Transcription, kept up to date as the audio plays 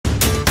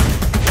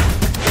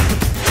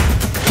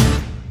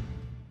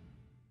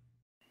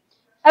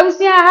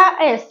Abusia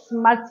ha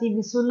smart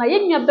TV so na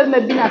yenua bema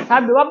bi na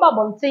sabe wa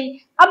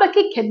babonten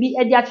abekeka bi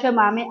edi atwe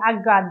maame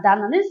Agradaa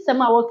na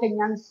nsem a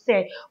wakanya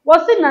nse wo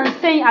se na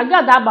nsen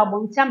Agradaa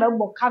babonten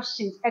abebo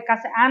captions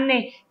ekase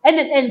ane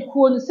enen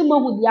kuo no se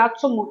mahu di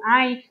atomo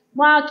an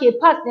mo ake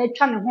part na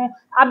etwa ne ho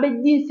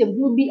abedi nsem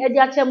bi edi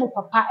atwe mo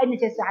papa ene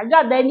chese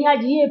Agradaa ni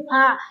agiye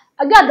pa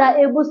Agradaa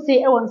ebose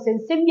e won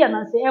sensem bi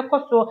na nse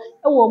ekoso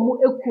e wo mu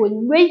ekuo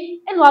ni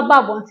wei ene wa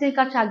babonten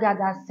ka cha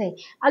Agradaa se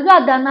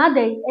Agradaa na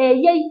ade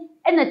yei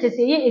ena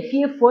chese ye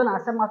efiefo na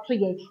asem ato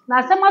ye na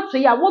asem ato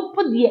ye a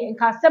wopo de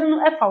nka asem no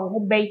efa wo ho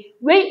ben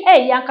we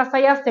yankasa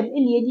ya asem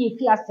ene ye di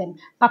efi asem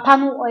papa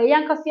no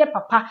yankasa ye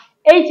papa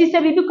enti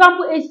se bibi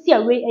kwampo esi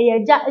a we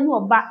eja ene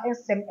oba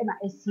ensem ena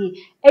esie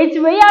enti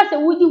we ya se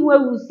wudi hu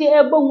awusie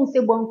ebo hu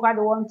se bonkwa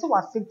de wonte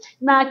wase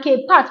na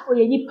ke part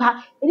oye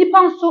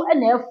nipa nso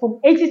ena efom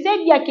enti se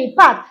bia ke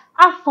part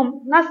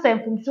afom na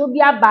semfom so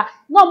bi aba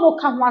no mo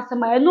ka ho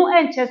asem a eno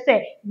enche se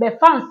be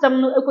fa nsem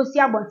no ekosi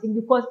abontin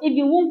because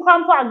even won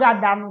kwampo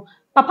Agradaa no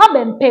papa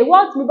bempe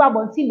what me ba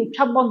bontin be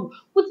twabo no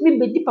put me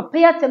be di papa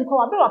ya tem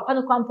kwa be papa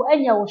no kwampo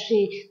enya wo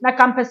hwe na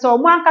kampese o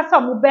mo ankasa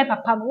mo ben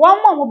papa no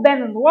won mo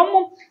ben no won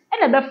mo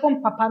ena be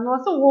fom papa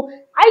no so wo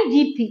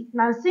IGP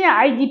na nsen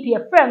a IGP e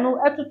friend no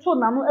etoto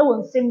na no e won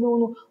nsem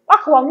no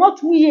waka wa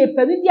nwotum ye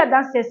panu di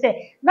adanse se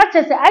na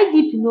chese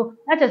IGP no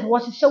na chese wo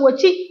hye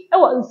wachi e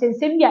wo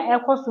nsensem bi a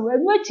ekoso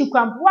enu achi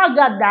kwampo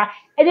Agradaa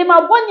ede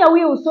ma bonya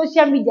we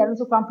social media no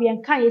so kwampo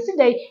yen kan ye si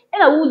dai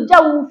ena wo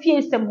ja wo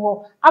fie sem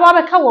ho aba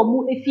be ka wo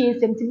mu efie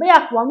sem ti be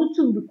ya ko anu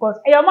tum because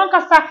e yo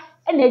mankasa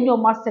ena enyo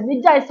masem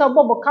ni jai se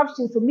bobo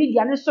captions so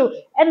media no so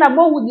ena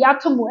mo hu di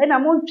atomo ena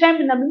mo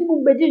ntwem na mini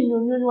mu bedi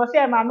nyonyo wo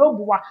se ma no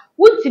buwa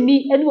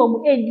wutimi ene wo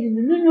mu edi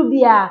nyonyo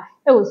bia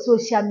e wo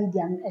social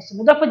media no eso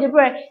me dofo de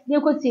bre de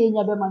ko tie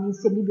nya be ma ni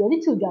sem bia ni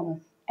ti udwa no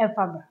e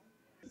fa ba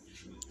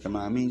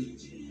Mami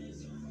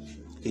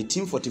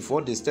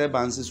 1844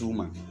 disturbances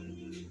woman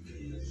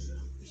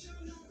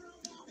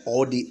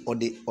or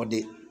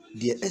the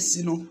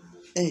esino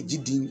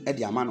jidin e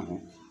di amano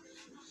ho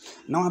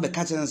now be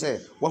catch and say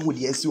what would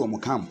the esi wo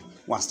camp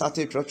was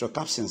started church of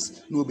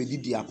captions no be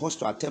the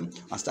apostle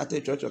attempt was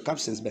started church of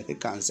captions be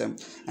cancel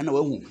and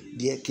we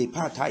the ke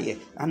part aye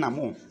and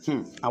am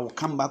I will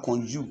come back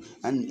on you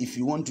and if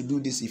you want to do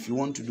this if you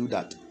want to do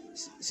that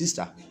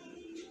sister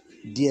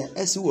the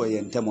esi wo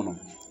ye ntemo no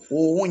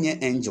wo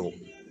wonye angel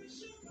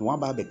no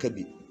ba be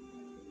kabi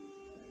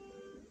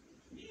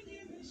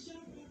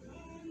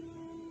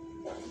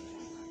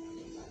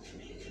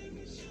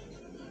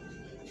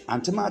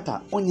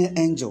antimata onye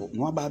angel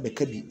no aba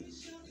beka bi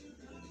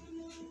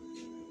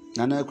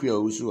nana akua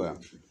wusu a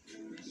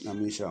na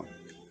misha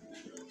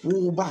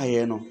wo ba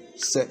ye no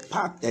se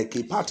part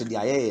ke part de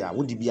aye ya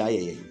wo di bi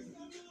aye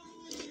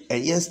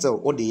and yes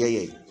still wo de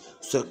ye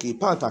so ke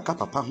part aka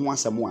papa ho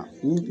asem a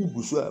wo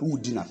gusu a wo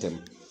di natem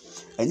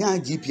enya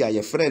GP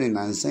aye friend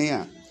na nsan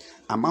a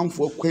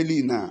amanfo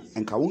kweli na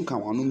enka wonka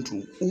wano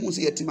ntu wo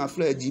se yetima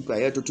fra GP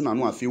aye toto na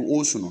no afi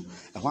wo su no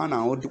ehwa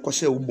na wo de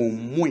kwhye wo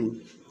bom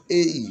moin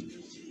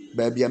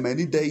baby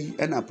amani dai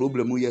ena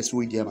problem yes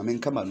we dia ma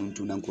menka ma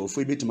ntu na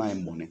nkrofo ebetima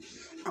mbone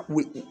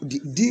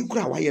di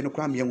kura waye no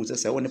kura me hu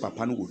se woni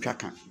papa no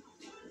wotwaka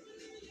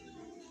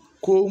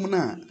ko mu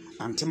na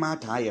antema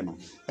ata aye no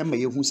ema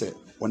ye hu se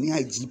woni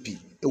IGP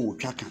e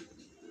wotwaka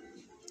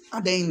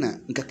adan na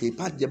nka ke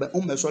part je ba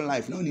o so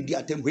life na oni di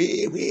atem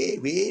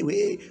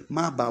we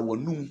ma ba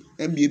wonum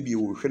embiebie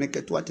wo hwene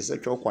keto atese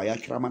twa kwa ya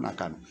twrama na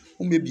aka no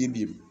o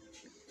mebiebie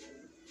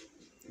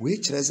we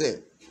kire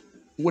se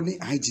woni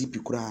IGP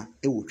kura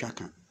e wo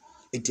twaka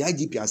enti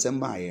IGP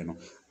asemba aye no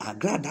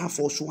Agradaa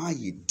for so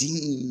aye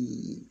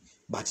din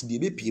but de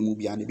be piem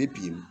bia ne be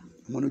piem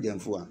mo no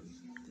demfo a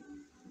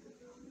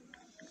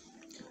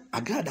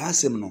Agradaa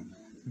asem no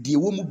de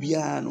wo mu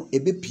bia no e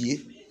be pie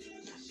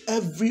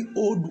every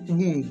old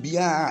wound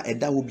bia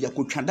eda wo bia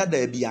kotwa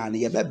dada bia ne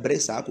ye be bre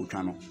sa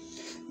kotwa no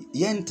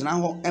ye ntena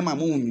ho ema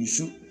mo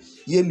nsu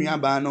ye nua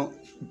ba no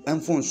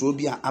emfonso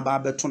bia aba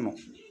beto no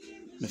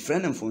my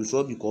friend and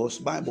fonso because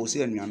Bible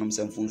say anuanom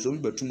say fonso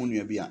bi betu mu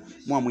nua bia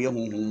mo amoye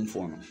honhom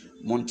fo no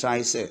mon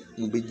try say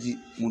mo beji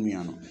mo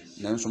nua no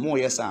nanso mo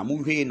ye sa mo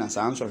hwe na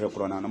sa anso hwe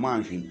kro na mo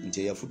anhwe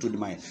nti ye foto di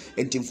mai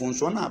enti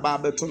fonso na aba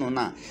beto no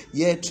na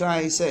ye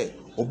try say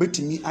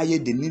obetimi aye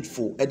the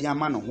needful e di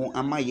ama no ho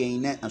ama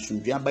yen na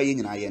asundua ba ye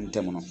nyina ye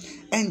ntem no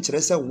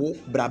enkire say wo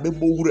brabe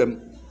bo wuram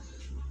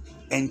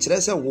enkire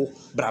say wo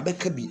brabe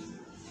ka bi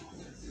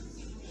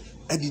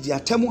adidi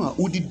atemu a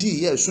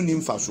udidi ye su ni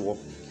mfaso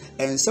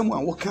ensem a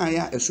wo kan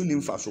ya esu ni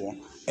mfaso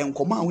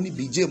enkoma a wo ni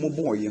bije mo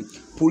boye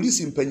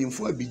police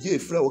mpanyimfo a bije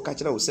fra wo ka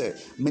kire wo se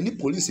mani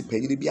police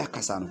panyire bi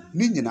akasa no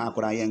ni nyina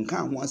akora ye nka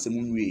ho asem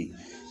nwie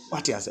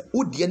wate ase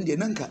odie ne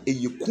na nka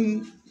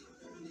eyekum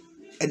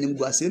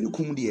enimguase ni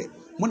kum de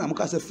mo na mo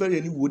ka se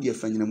fere ni wo de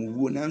fanyina mo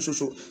wo na nso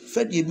so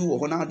fede bi wo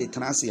ho na de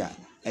tenase a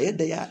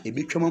eyeda ya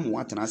ebetwama mo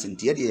watenase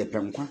ntie de ye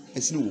penkwa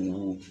asini wo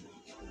wo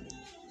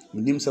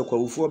minim se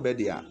kwawufo be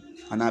de a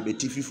ana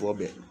betififo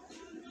be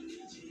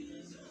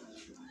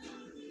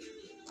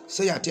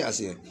say ate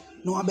ase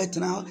no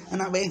abetena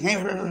and abe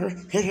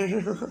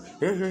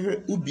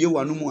ubie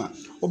wanu mu a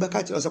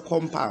obeka kire say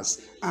compass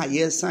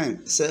yes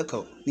sign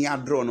circle ni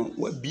draw no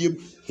wa biem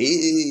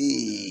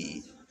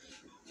hey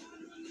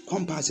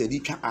compass e di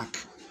twa arc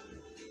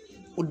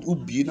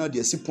ubie na de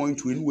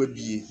 6.2 no wa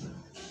bie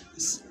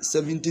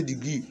 70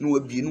 degree no wa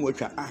bie no wa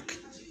twa arc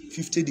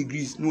 50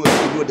 degrees no wa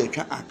bie no de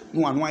twa arc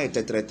no anu aye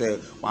tetrete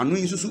wanu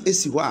isusu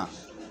esi ho a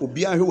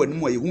obi ahwe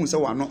wanu a yehu se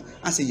wano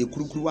ase ye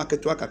kurukuru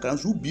aketo akakra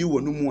so ubie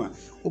wanu mu a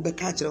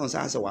obeka kire on say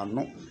ase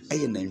wano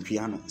eye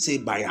nantwia no say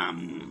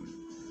bayam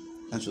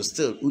and so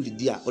still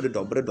udidi a ode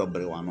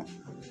dobre wano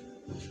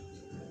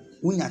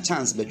unya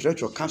chance be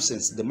retro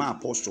captions the man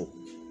apostle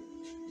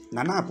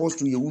na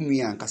apostle ye wunu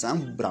ya nkasa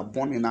mbra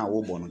bone na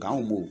wo bo no ga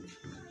wo mo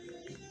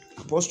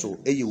apostle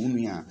eye wunu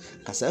ya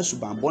kasa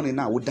suban bone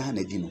na wo da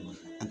na di no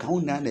anka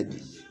wo na na di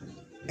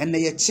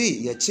enne ye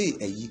chi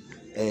ayi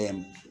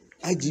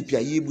IGP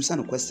aye busa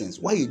no questions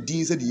why you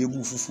din say the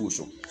yegu fufu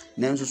so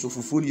na nso so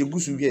fufu ye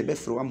busu wie be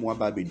frɛ wa mo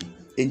aba bedi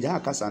enja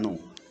akasa no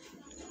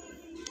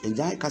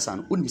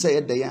unim say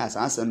ye da ya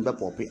asase be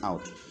pop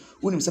out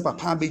unim say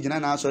papa be gina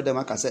na so dem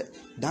aka say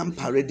dan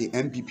parade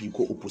MPP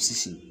ko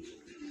opposition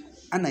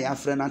ana ya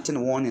frɛ na te ne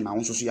warning na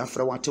nso so ya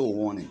frɛ wate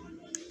warning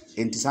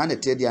enti sa na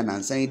te dia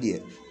nansan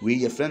de we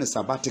ye frɛ no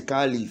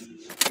sabbatical leave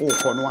o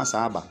ko no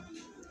asaba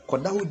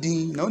koda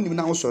udin na unim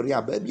na wo sori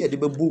aba bia de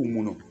be bo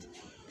mu no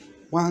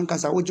wan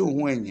kasa wo je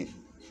ho enye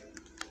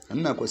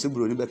na kwase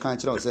bro ni be kan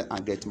kira say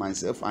I get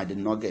myself I did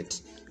not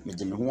get me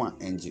je me ho a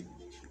enje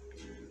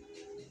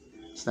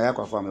sa ya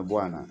kwafa me bo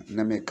ana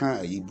na me kan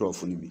ayi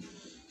brofo ni bi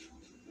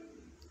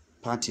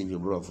party bi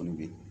brofo ni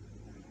bi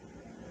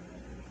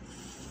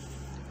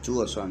tu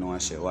oso anu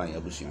ahye wa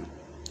ya busuan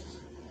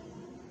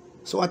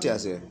so what you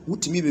say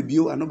wutimi be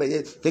bio ano be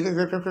ye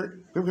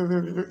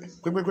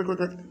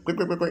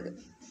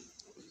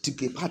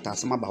tike pata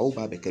sama ba wo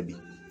ba be ka bi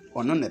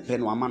ono ne pe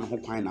no ama no ho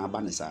kwan na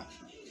aba ne sa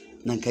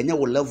na nkanya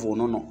wo level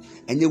no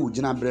enye wo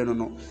gina bre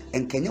no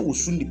nkanya wo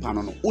su nipa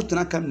no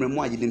utena kamera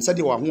mu ayedim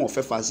sade wa ho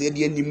ofefa se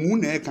de animu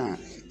na eka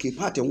ke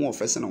party ho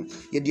ofese no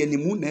ye de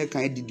animu na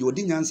eka didi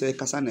odi nyansa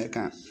ekasa na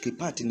eka ke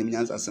party nim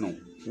nyansa se no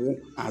wo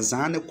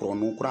azane kro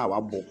no kra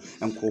wabo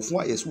enkrofo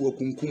ayesu wa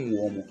kunkum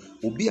wo mo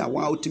obi a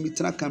wa utimi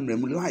tena kamera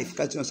mu live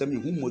ka tino se me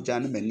hu moja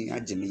na mani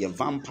agye ye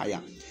vampire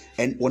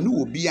and one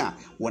will be a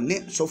one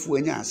net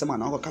software nya asema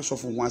na ka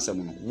software ho asem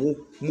no wo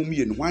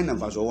mumie no why na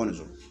vaso won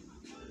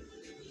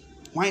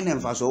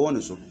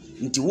so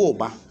nti wo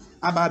ba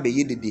aba be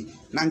yedede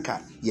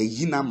nanka ye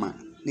yina ma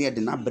na ye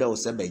de na brɛ o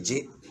se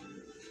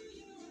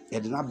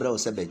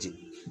beje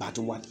but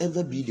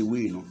whatever be the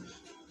way no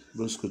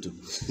broskutu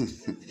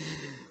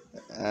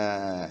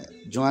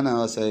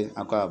Joanna say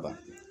akwaba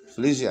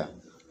Felicia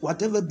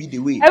whatever be the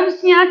way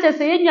Ebusia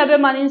atese ye nua be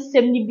ma ne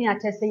nsem ni bi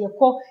atese ye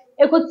kɔ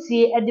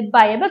ekotie edi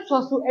ba ye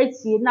beto so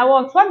etie na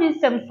wo to ne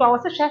nsem so a wo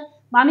se hwɛ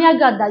Mami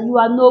Agradaa, you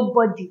are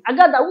nobody.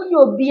 Agradaa, when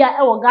you be a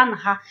Ghana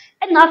ha,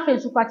 and now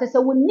face to practice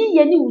when ni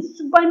ye ni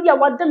usuban dia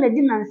wada na di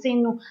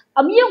nansen no.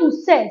 Ami ye who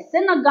say,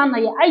 sena Ghana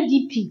ye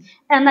IGP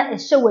and na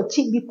show a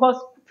cheap because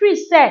pre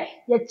say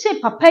ye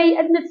cheap papa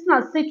and it's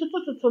not say to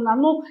na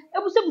no.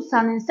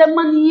 Ebusebusan and say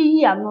money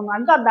ye no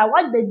Agradaa.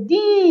 What the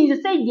D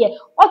say ye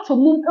ought to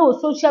move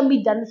social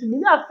media. So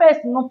the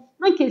first no.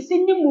 Nanke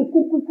sindi mu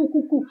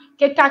kuku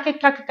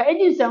keka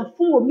edi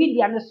zenfu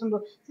media ne so no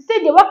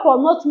say the work or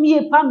not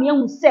me pa me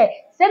hu say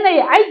na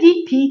ye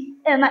IGP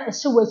na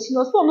ehye wachi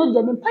no so no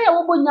de ne pa ya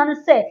wo bonya ne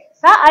say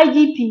sa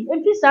IGP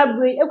emfi sa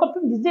bre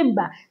ekopim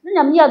December na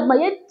nyam ye adma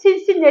ye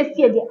tinsi next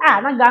year de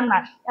na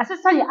Ghana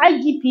asesa ye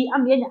IGP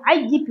am ye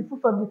IGP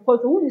fufa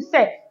because who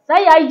say sa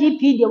ye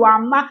IGP de wa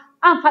ma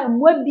amfa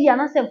mwa bia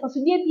na say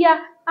mfaso de bia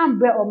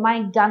ambre o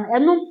man Ghana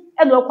eno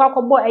eno kwa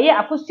kobo eye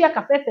akosua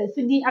kafefe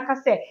sudi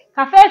akase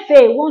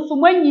kafefe won so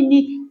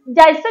manyini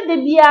dai se de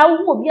bia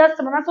wo bia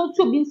sem na so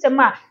tu bi nsem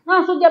a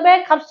na so de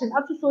be caption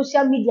atu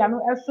social media no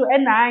eso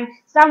enan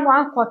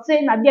someone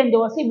kote na de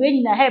wo se be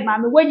nyina he ma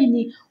me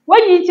wanyini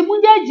ti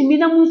munje agimi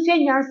na munsu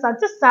nyansa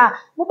te sa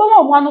mo ba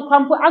mo anu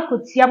kwampo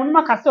akotia mo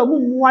maka se o mu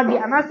muwa de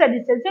ana se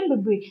de sensem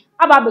bebre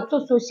aba be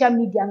to social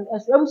media no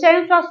eso ebu se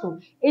nto so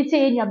eti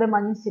ye nya be ma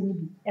nsem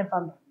bi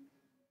efam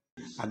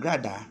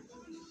Agradaa,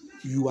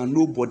 you are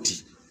nobody.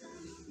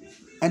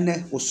 And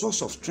a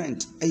source of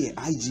strength,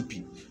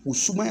 IGP.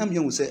 Usumayam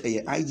young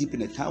say IGP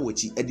na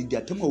tawachi, and the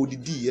atema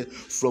would be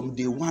from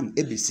day one,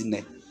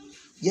 ebisine.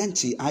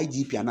 Yanchi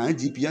IGP and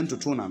IGP yanto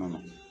tona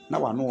no.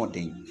 Now I know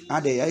thing.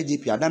 Are the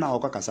IGP adana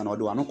okakasana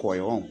do ano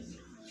koyo on.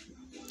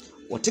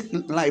 Or take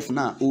life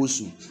now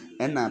also,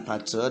 and I'm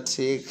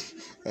patriotic.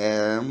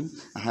 I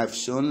have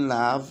shown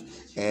love,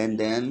 and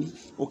then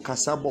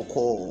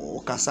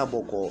okasaboko.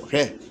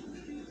 Hey.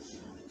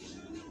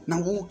 Na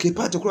wo ke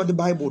part kura the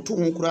Bible to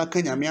ho kura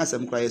kan nyame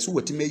asem kura yeso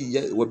watime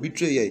ye wa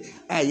betray ye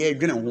aye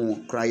dwene ho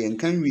kura ye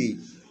kan wi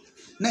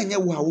na nya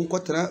wo ha wo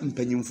kotara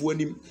mpanyimfo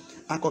anim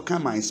akoka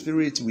my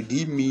spirit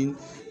within me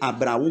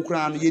abra wo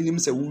kura no yenim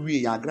se wo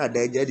wi ya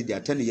Agradaa agya de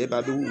atane ye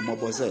ba be hu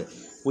mobo se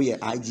wo ye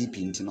IGP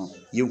ntino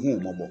ye hu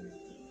mobo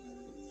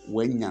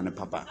wanya ne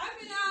papa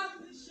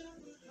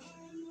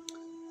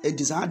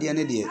enti saa de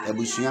ne de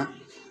abusua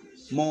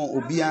mo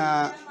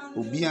obia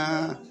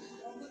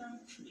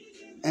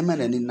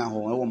emana ni na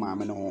ho ewo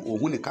maame no ho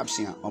ohu ne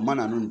caption a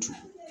omana no ntu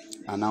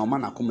ana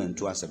omana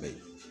komentu asebe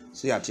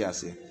so yate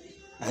ase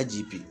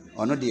IGP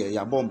ono de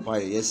ya bompa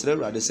yesre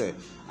urade say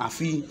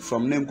afi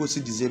from na nkosi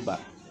December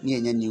ni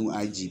enya new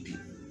IGP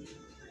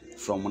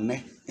from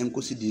ne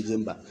nkosi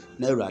December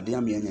na urade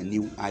am enya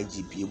new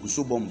IGP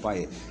eguso bompa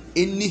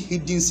any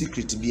hidden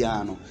secret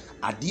bia no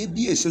ade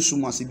bia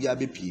esesumu ase bia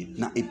bepie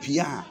na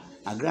epia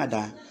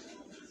Agradaa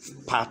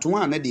part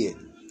 1 na de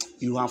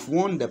you have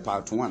won the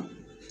part 1.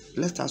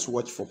 Let us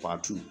watch for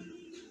part 2.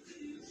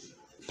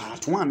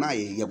 Part 1 na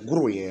ye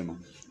goro ye no.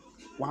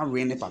 One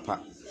rainy papa,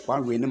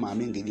 one rainy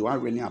mama ngegi,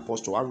 one rainy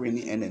apostle, one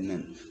rainy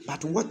NNN.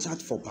 But watch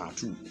out for part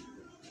 2.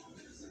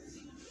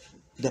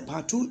 The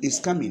part 2 is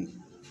coming.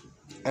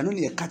 And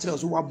only a catcher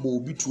was what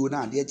Bobby to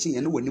na de chin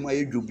and when my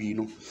jubi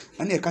no.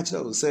 And a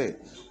catcher will say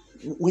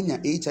when your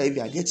HIV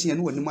are getting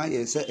and when my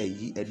say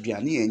a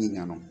Diani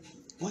and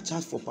watch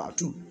out for part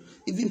 2.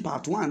 Even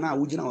part 1 now,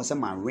 would you know, say,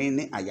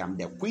 Rainy, I am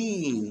the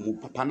queen,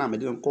 Papa, I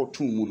didn't call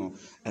 2 moon,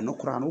 and no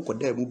crown, no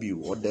there will be,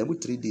 or there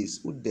 3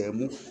 days, would there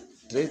move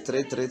 3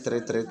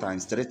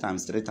 times.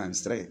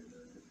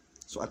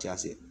 So what you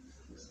say?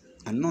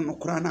 And no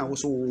crown, I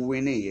was so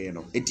winning, you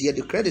know. It yet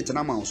the credit and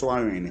amount so I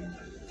ran it.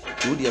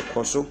 You dear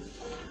Cosso,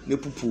 ne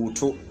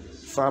puputo,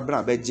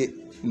 Fabra Bedje,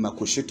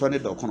 Macoshitone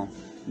docono.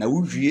 Now,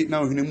 would you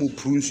now in a move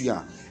prunes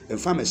ya, and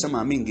family some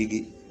amin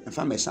gigi, and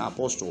family some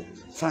apostle,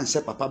 France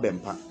Papa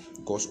Bempah.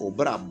 Because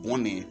obra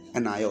bone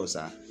and I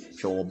also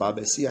show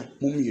babesia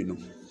mumino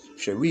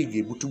she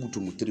wigi butu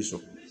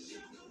mutriso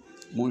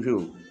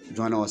monjo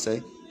joana o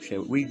say she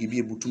wigi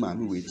bi butu ma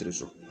mi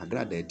wetriso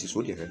Agradaa eti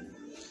so de he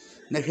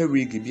na hwe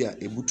wigi bi a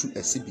ebutu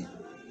asibi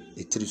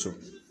etriso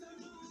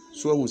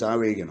so ohun sa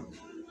wigi no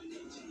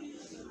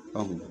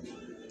ohun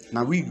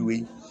na wigi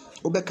we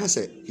obeka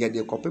se ye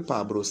de kopepa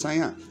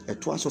abrosan a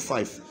eto aso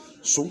 5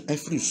 so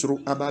every soro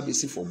aba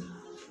besi form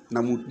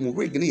na mu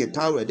wig ni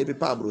yetawe de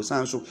pepa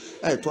abrosan so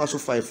to aso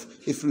 5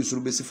 efiri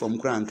suru besi from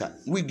kranka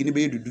wig ni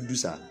be dudu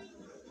sa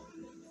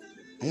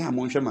aya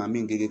mo nhwe ma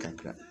me ngege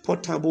kakra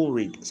portable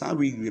rig sa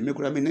wig we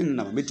mekura me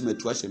na metima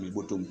tu ahye me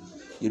botom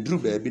ye duru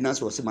ba bi na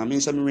so se ma me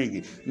nhye me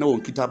rig na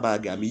won kita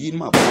bag am yi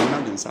ma bo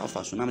na de sa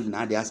afa so na de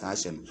na ade asa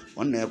ahye no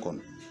on na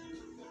ekon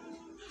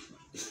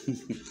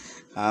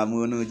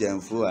amono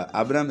jamfu a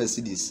Abraham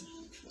Mercedes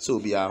so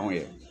bi a ho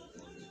ye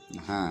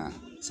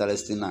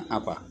Celestina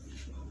apa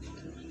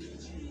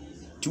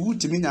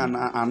tuwutimi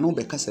na anu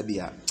be kasa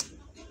bia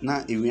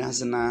na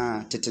ewiase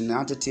na tete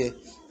na tete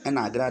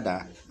na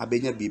Agradaa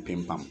abenya bi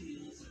pimpam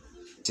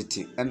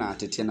tete na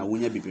tete na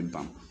wonya bi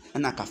pimpam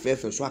na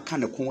kafefe so aka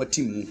ne kon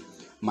atimu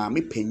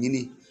maame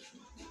panyini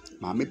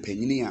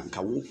a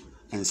kawo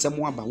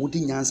ensem aba wodi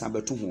nyansa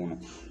beto ho no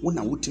wo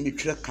na wotimi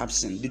twere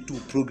caption de two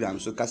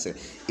programs so kasa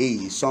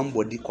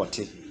somebody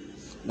kote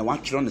na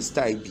watwere no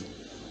style bi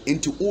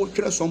enti o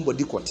twere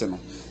somebody kote no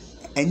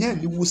enya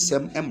ni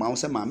wusem ema wo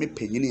se maame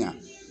panyini a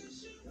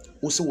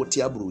wo se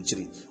wote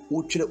abrochiri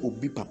wo twere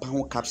obi papa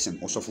ho caption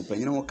osofo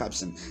panyini ho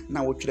caption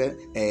na wo twere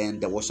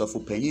the osofo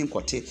panyin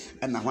kote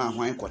na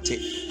hwan kote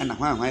na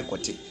hwan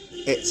kote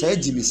saa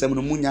jimisem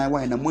no munyai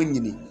wa na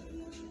manyini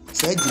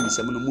saa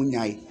jimisem no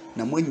munyai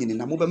na manyini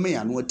na mobeme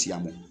ya no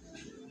atiamo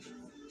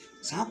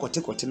saa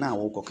kote na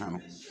wo koka no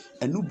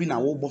enu bi na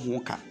wo bo ho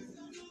ka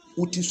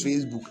uti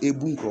Facebook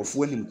ebu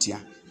nkrofo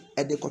animtia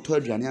de koto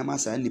aduane ama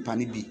saa nipa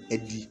ne bi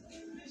adi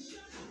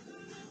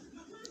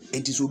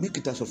enti so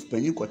bikita sofu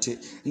panyin kote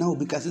na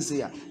obi ka sese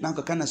ya na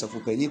nkaka na sofu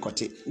panyin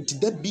kote nti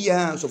da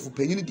bia sofu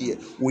panyin de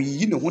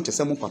oyiyi ne ho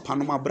tesem papa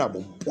no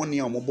mabrabo bone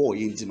a omobo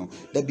ye nti no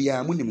da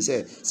bia munim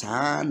se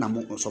saa na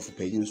mo sofu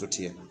panyin so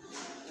te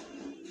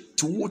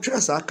to watch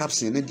sa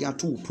caption ne dia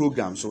to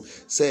program so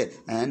say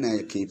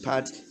na k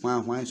part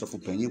hwan sofu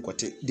panyin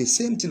kote the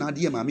same thing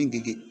ade ma me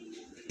ngege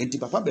enti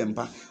papa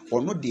Bempah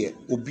ono de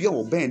obi a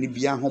oban ne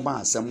bia ho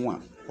ba asem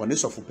a one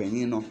sofu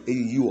panyin no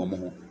eyiyi omo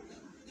ho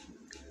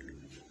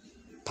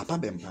Papa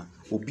Bempah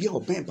obi a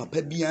oban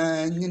papa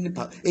bia nyene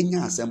pa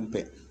enya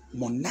asempe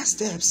mo next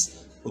steps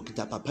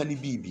okita papa ni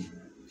bibi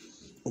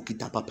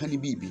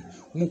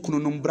mu kunu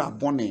no mbra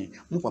bone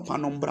mu papa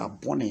no mbra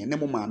bone ne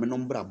mo maame no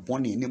mbra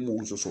bone ne mo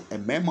nso so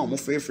emema mo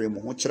frefre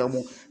mo ho kire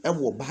mo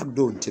ewo back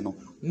door nti no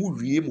mu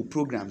wie mu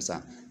programs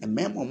a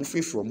emema mo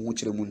frefre mo ho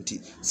kire mo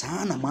nti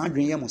saa na ma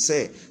adwen ye mo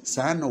se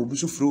saa na obi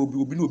so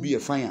frɛ obi na obi ye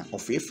fan a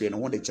ofrefre no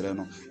ho de kire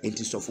no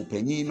enti sofu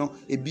panyin no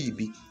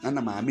bibi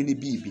na maame ne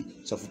bibi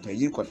sofu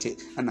panyin kote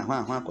na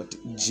hwan kote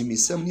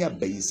jimisam ne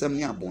abayisam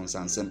ne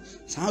abonsansam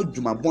saa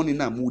dwuma bone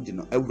na mu di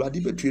no awurade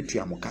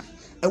betuatua moka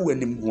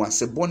ewenim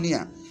guase bone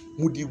a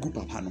mudi gu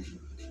papa no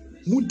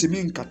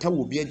muntimi nkata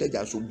wo bia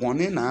daja so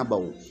bone na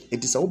abawo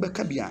etisa wo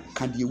beka bia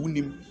kade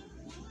wunim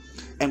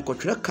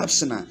enkotwere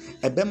caption a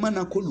ebema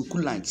na koluku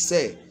like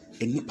say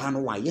enipa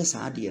no wa yes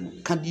ade no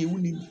kade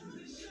wunim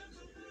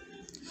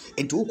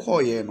enti wo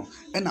koye no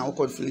na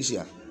wo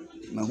Felicia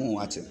na hu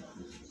ate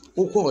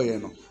wo koye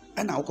no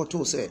na wo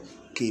koto say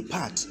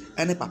K-part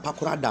ene papa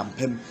kora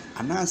dampem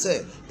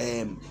anase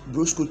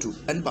broskoto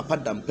ene papa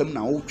dampem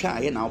na wo twa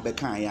aye na wo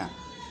beka aye a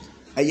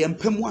eye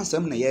mpem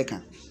asem na ye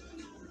ka.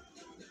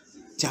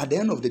 At the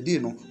end of the day,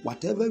 no,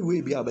 whatever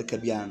way be able to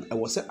be an, I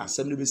was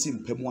assembly be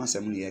seen Pemu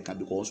assembly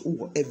because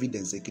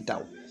evidence a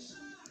out.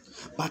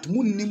 But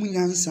moon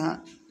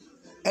nimunyansa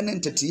and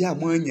entity ya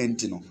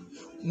moyentino.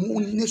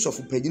 Moonness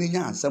of penny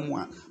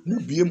someone,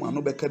 Mubie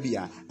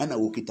Manobecabia, and I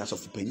will get us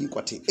of penny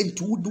quati, and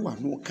to do a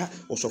no car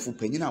or soft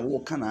penny, I will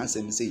can answer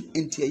and say,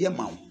 Enti a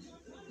yamau.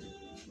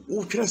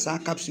 O trust our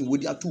capsule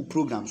with your 2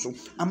 programs, so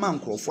a man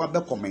call for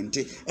the comment,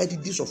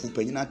 edit this of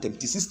Penina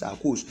tempty sister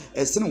course,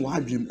 a son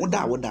of dream,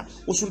 oda,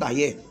 also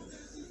die.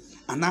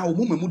 And now,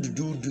 woman would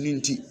do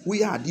ninty.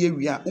 We are dear,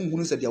 we are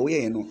almost at your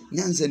way, no,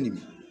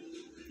 Yansen.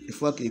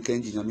 If work you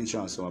can't, I mean,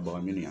 chance about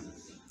a million.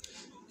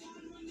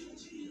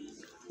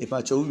 If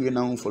I told you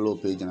now follow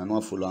page and I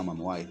not follow, I'm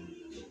why.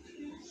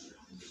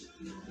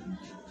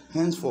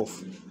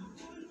 Henceforth,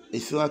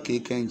 if you are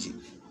Kenji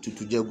to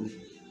Jagu.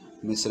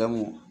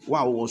 Mesramo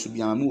wa wo so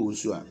bia ma wo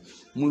so a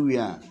mu wi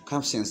a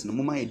captions no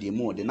mama e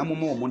more de na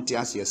mama mo nte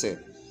ase say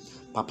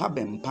Papa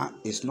Bempah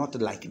is not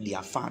like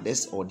their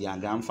fathers or their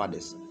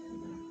grandfathers.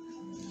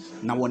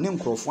 Na wone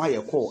nkrofo aye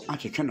call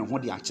atwetwe ne ho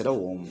de akere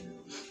wo mo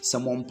se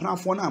mo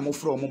mprafo na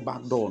amofro mo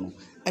back door no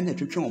e na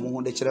twetwe wo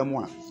ho de kere mo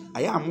a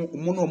aya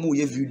mo no mo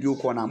ye video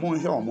call na mo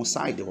hwe wo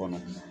side ho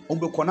no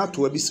obekọ na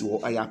to abisi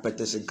wo aya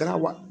petese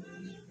grawa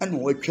e na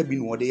wo atwa bi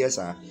no de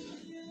yesa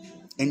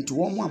enti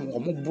wo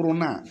mo buru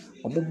na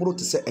buru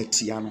te se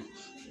atia no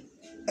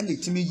ene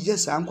timi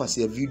yesa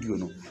ankwase video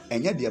no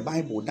enye de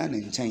Bible da na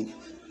nchen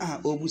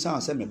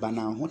obusa se me ba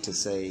na ho te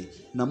se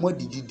na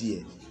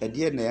modididie e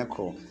de na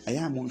ekro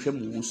aya mo hwe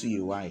mo so ye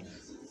wai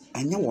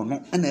enye wo no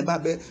ene eba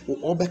be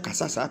obe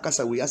kasa sa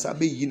kasa we asa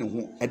be yi ne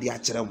ho e de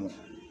akere mo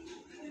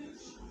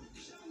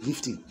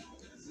lifting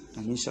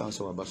and insha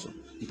Allah abaso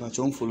ipa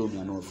chon follow me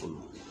and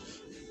follow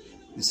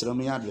Mr.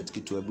 Me advert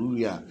kitu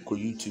abuya ko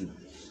YouTube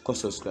ko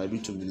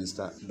subscribe to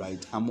Minister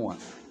Bright Amoa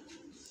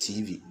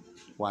TV.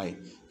 Why?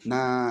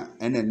 Na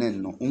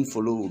NNN no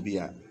unfollow obi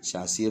a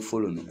shase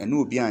follow no. Ene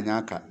obi anya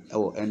aka e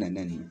wo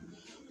NNN no.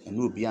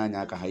 Ene obi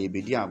anya aka ha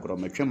yebedi agro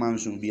metwema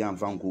nso bi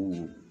amfa nko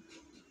wu.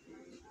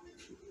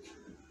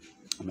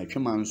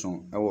 Metwema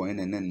nso e wo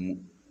NNN mu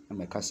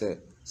ameka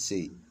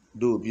say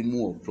do obi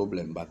mu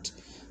problem but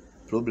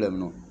problem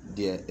no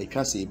de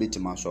etwa se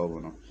ebetima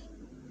solve no.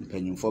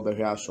 Mpanyimfo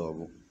behwe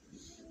asolve.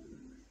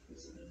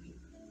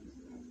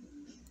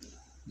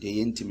 De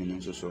yentimi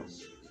nso so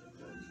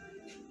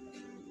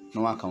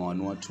no aka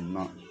wanu atum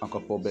na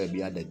akopo ba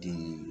bia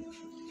dadin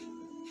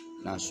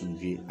na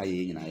sumdwe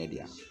aye nyina ye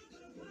dia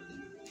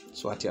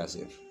so ati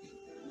ase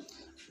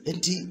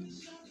enti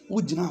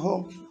wugina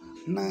ho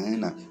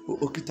na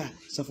okita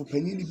safo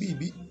panyin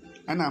bibi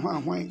ana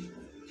hwan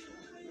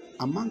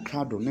aman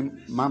krado ne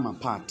mama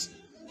part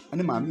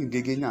ane mama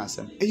ngege nya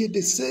asem eye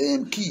the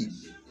same key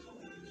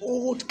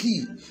old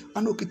key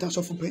and okita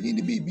safo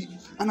panyin bibi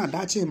ana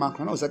dache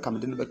makro na o se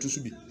kamde ne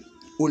betusu bi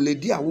o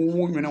lady a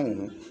wo nwene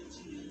wo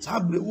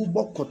sabre wo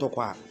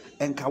bokotokwa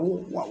enka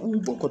wo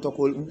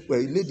bokotokwa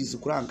ladies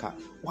kura nka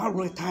wa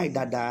retire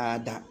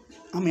da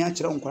ama ya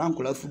kire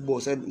nkora football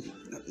said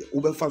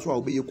wo be fa so a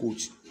wo be ye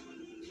coach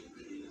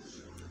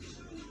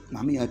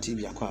na me ya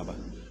TV akwa aba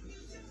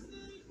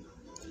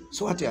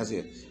so what I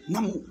say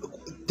na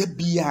the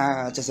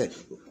bia just say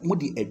mo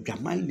di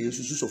adwaman na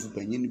esusu of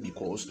panyin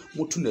because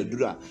mo tu na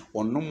dura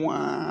onom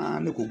a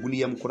ne koguni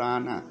yam kura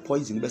na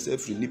poison be say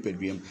free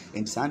nipadwem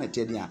enti sa na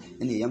tede a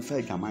ne yam fa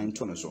adwaman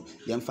to no so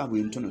yam fa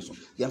we to no so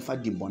yam fa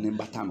dimbone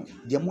bata no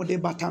de mo de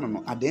bata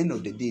no at the end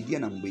of the day dia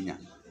na mbenya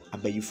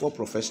abayifo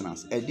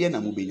professionals e dia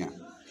na mubenya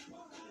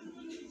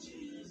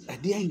e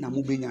dia na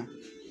mubenya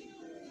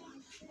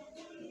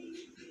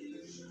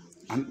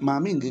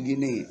Mami ngege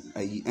ne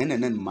ayi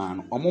NNN ma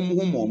no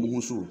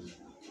omo so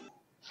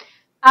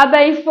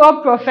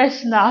Abayifo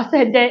professional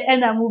said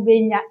ena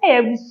mubenya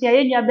ebusia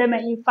yenua be ma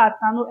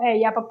infata no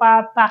ya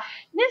papa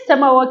ni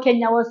sema wo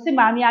Kenya wo se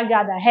maami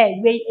Agradaa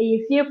he we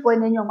eyefiefo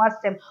na nyom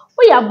asem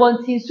wo ya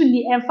bontin su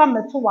ni emfa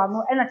meto wa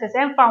no ena tese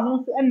emfa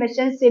ho so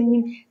emehye nsem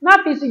nim na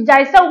afi so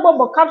jai se wo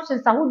bobo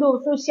captions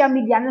ahodo social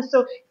media ne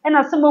so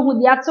ena se mo hu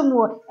di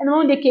atomo ena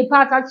mo de ke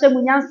part a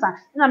chemu nyansa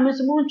ena me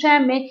so mo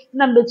ntwen me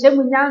na me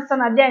chemu nyansa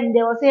na den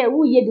de wo se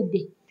wo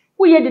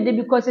ye dede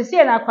because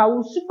say na kwa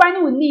wo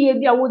subani wo ni ye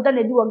bia wo da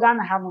na di wo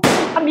Ghana ha no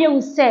ame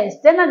wu says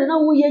then na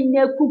wo ye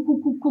nya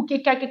kuku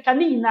keka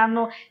ni na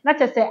no na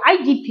tese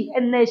IGP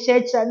en na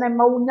sheche na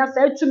ma wo nya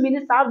sa 2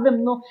 minutes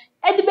avem no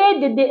edbe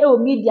dede e o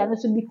media no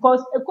so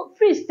because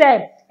free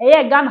step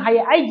eye Ghana ha ye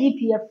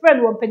IGP ye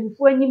friend wo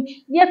panifo anyim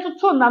ye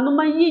toto na no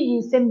man yi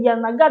nsem bia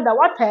na gada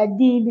wata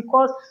di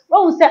because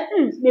wo say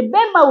me be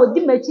ma wo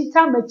di machi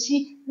ta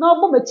machi na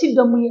obo machi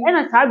domu yi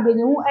ena sa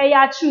agbeni hu eye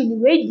a chiri ni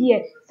we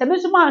die se me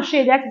so ma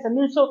hwe de ati se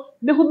me so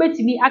be hu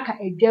betimi aka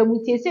edwa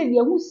mu tie se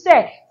ye hu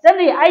se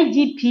na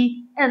IGP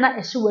na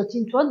ehye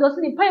wati nto ndo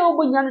so ni pa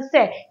obo nya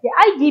se the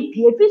IGP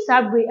efi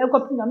sabre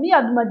ekopin na me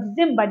adoma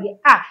December de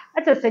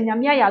atese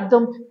nyame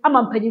ayadom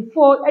ama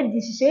mpanifo edi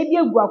hihye bi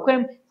egu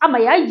akwam ama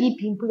ya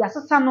IGP mpu ya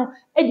sesa no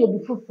edi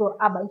obi fufuro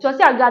aba nto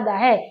se Agradaa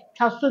he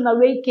twaso na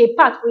we ke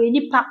part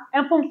oyenipa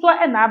enfomso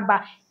na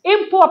aba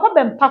impo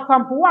O.Bempah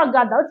kwampo wa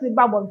Agradaa oti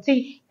ba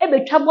bonten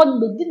ebetwa bon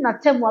bedi na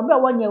temu abe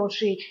wonye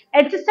wohwe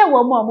enti se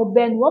wo mo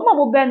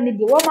ben ni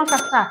de wo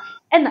makasa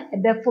na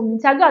ebefom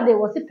nti Agradaa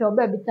wo se pe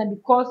oba bitan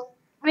because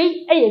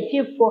we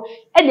fiefo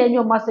na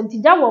enyo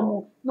masenti da wo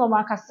mo na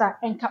makasa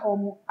enka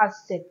omo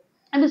asset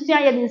anusia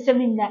ye de nsem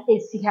nya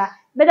esi ha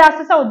beda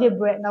asesa wo de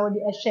bre na wo de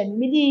ehwe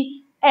mi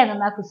di na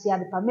na kosi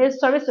ade pa me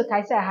story so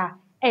kai say ha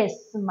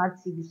smart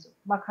TV so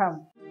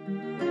makram.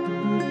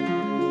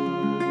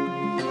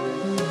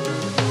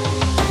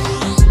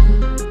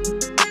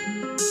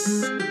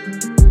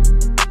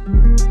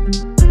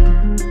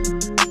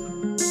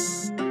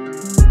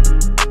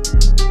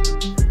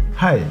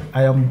 Hi,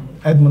 I am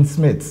Edmund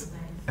Smith,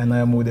 and I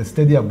am with the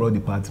Study Abroad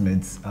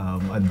Department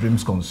at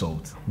Dreams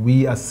Consult.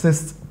 We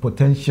assist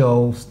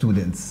potential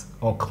students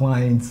or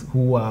clients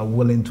who are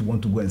willing to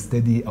want to go and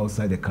study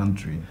outside the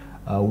country.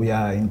 We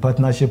are in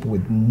partnership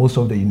with most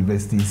of the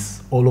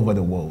universities all over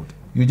the world.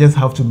 You just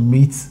have to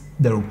meet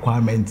the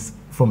requirements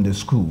from the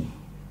school.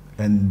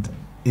 And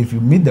if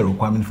you meet the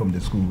requirement from the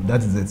school,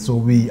 that is it. So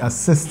we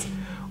assist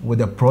with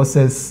the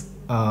process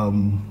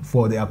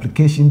for the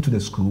application to the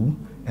school,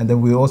 and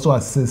then we also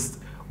assist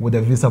with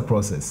the visa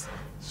process.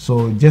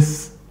 So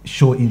just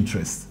show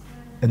interest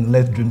and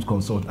let Dreams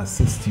Consult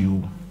assist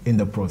you in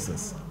the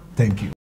process. Thank you.